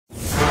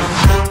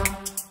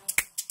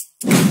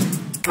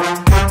Hey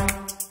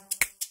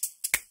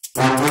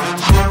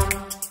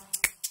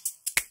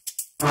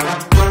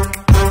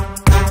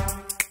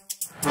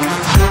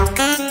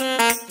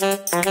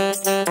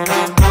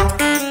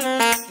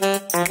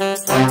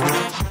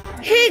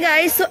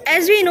guys, so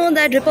as we know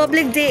that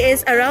Republic Day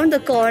is around the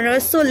corner,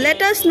 so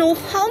let us know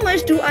how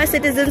much do our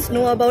citizens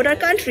know about our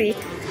country.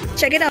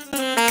 Check it out.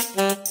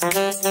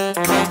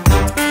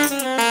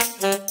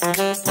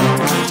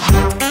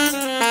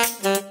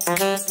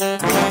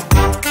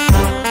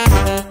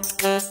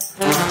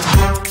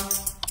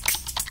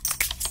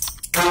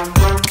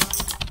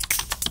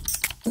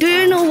 Do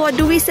you know what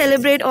do we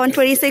celebrate on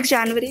 26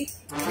 January?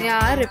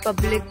 Yeah,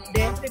 Republic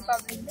Day.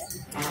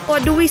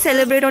 What do we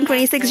celebrate on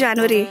 26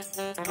 January?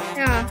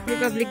 Yeah,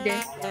 Republic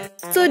Day.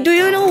 So do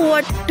you know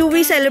what do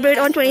we celebrate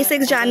on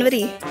 26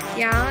 January?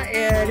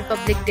 Yeah,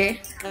 Republic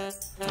Day.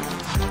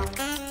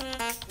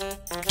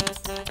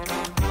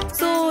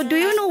 So do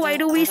you know why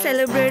do we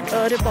celebrate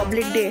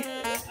Republic Day?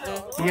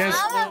 Yes,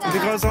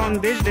 because on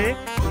this day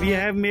we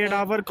have made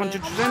our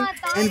constitution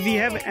and we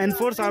have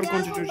enforced our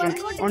constitution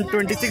on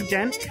 26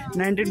 Jan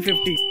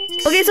 1950.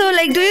 Okay, so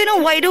like, do you know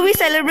why do we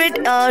celebrate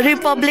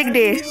Republic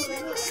Day?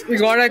 We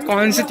got a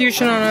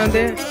constitution on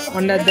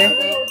that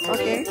day.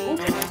 Okay.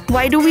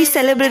 Why do we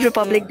celebrate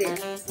Republic Day?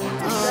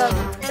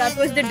 That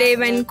was the day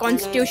when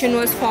Constitution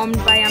was formed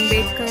by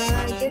Ambedkar,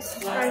 I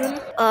guess. I don't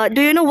know.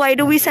 Do you know why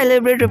do we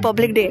celebrate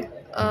Republic Day?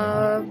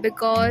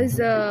 Because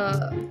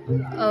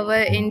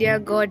our India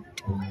got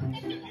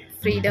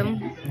freedom.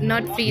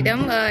 Not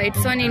freedom,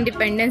 it's on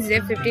Independence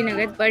Day, 15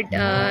 August, but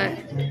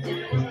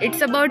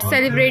it's about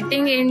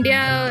celebrating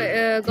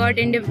India got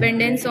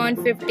independence on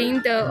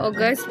 15th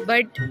August,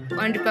 but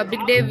on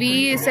Republic Day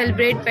we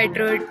celebrate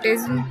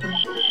patriotism.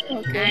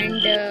 Okay.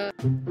 And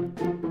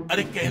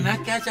अरे कहना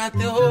क्या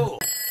चाहते हो?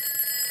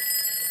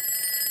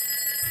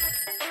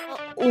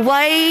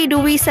 Why do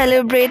we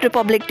celebrate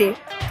Republic Day?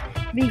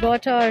 We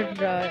got our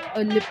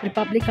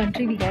republic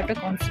country, we got a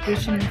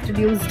constitution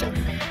introduced.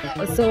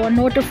 So on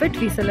note of it,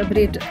 we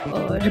celebrate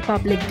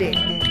Republic Day.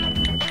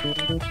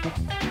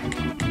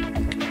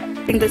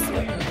 In this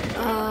year.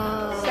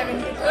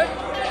 73rd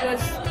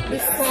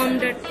was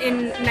formed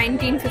in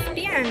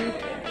 1950 and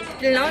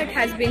till now it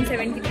has been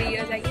 73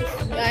 years, I guess.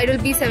 It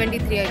will be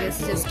 73, I guess,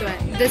 just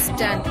this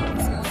Jan.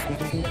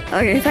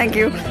 Okay, thank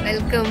you.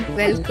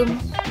 Welcome.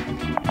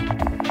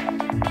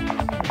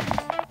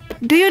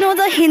 Do you know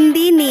the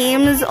Hindi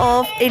names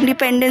of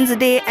Independence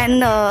Day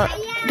and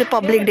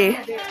Republic Day?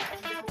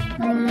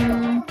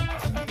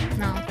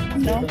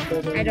 No,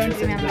 I don't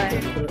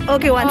remember.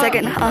 Okay, one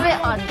second.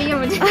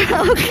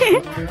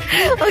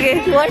 Okay,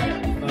 what?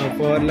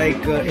 For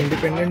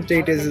Independence Day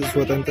it is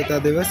Swatantrata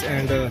Divas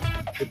and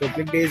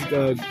Republic Day is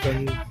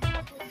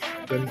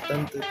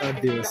Ganatantrata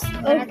Divas.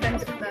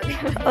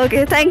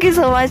 Okay, thank you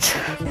so much.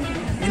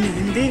 In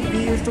Hindi, we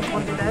used to call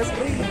it as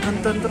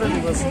Ganatantra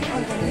Divas.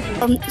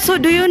 So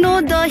do you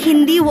know the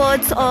Hindi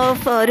words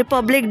of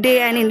Republic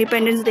Day and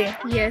Independence Day?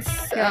 Yes,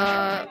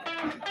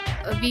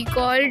 we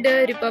called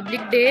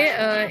Republic Day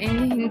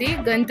in Hindi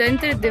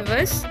Ganatantra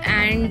Divas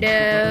and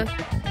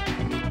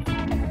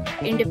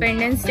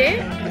Independence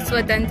Day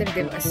Swatantra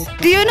Divas.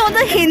 Do you know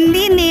the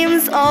Hindi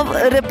names of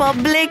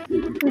Republic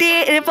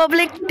Day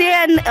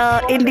and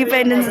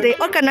Independence Day,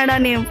 or Kannada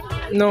name?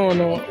 No,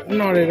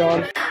 not at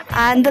all.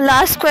 And the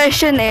last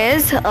question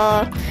is,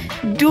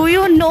 do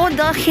you know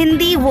the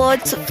Hindi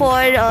words for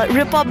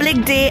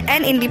Republic Day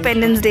and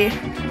Independence Day?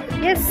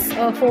 Yes,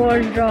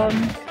 for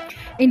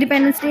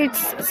Independence Day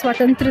it's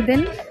Swatantra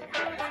Din,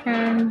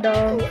 and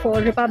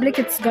for Republic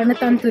it's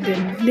Ganatantra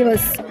Din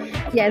Divas.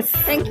 Yes.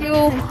 Thank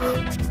you.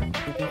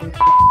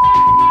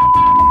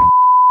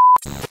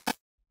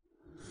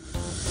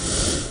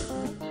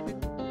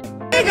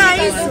 Hey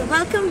guys,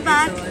 welcome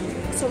back.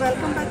 So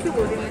welcome back to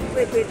Golden.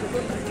 Wait.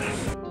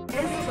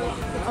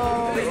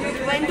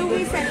 When do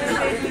we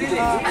celebrate?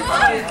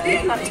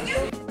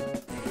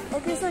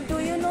 Okay, so do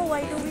you know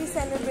why do we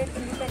celebrate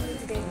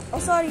Independence Day? Oh,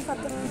 sorry,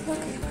 Fatima.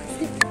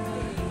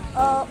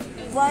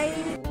 Why?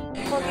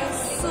 Okay,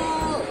 so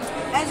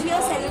as we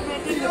are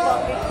celebrating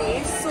Republic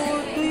Day, so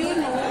do you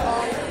know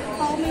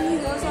how many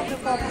years of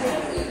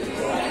Republic